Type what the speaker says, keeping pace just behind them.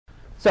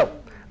So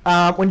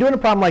when doing a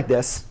problem like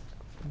this,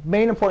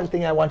 main important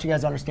thing I want you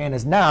guys to understand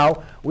is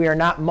now we are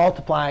not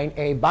multiplying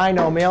a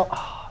binomial.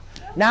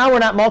 Now we're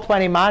not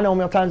multiplying a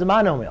monomial times a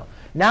monomial.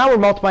 Now we're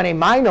multiplying a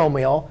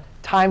monomial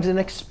times an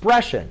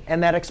expression.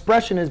 And that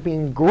expression is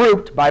being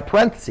grouped by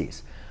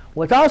parentheses.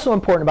 What's also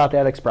important about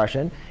that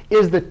expression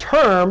is the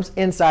terms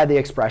inside the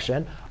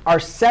expression are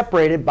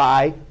separated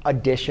by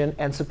addition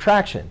and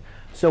subtraction.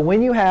 So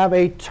when you have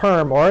a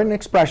term or an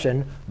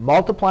expression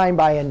multiplying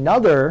by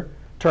another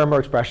term or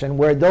expression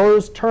where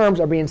those terms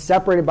are being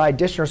separated by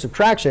addition or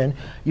subtraction,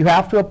 you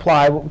have to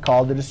apply what we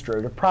call the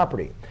distributive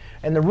property.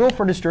 And the rule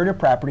for distributive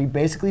property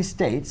basically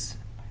states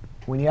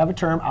when you have a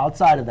term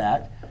outside of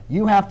that,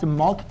 you have to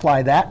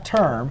multiply that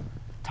term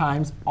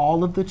times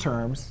all of the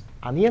terms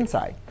on the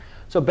inside.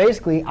 So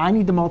basically, I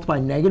need to multiply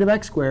negative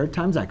x squared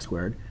times x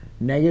squared,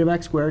 negative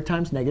x squared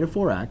times negative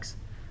 4x,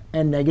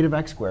 and negative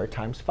x squared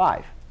times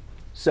 5.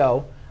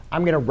 So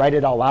I'm going to write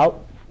it all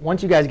out.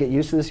 Once you guys get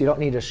used to this, you don't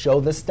need to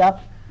show this step.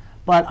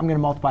 But I'm going to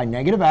multiply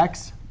negative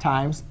x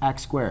times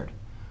x squared.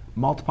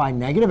 Multiply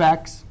negative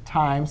x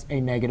times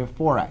a negative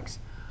 4x.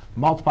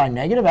 Multiply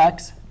negative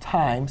x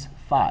times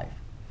 5.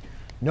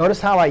 Notice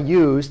how I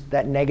used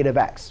that negative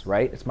x,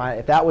 right?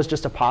 If that was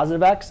just a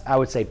positive x, I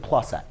would say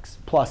plus x,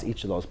 plus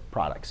each of those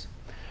products.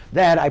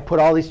 Then I put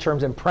all these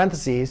terms in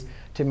parentheses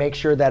to make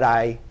sure that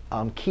I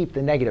keep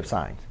the negative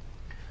signs.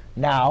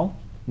 Now,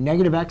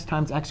 negative x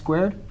times x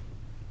squared,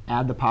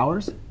 add the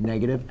powers,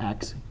 negative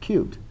x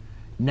cubed.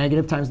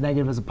 Negative times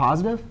negative is a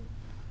positive.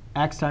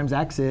 X times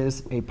x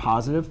is a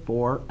positive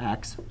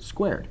 4x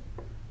squared,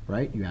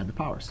 right? You add the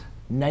powers.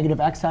 Negative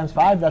x times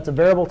 5, that's a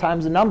variable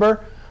times a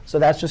number. So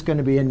that's just going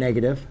to be a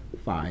negative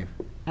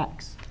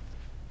 5x.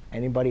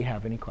 Anybody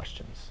have any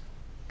questions?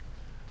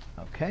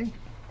 OK.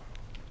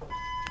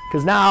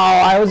 Because now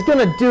I was going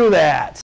to do that.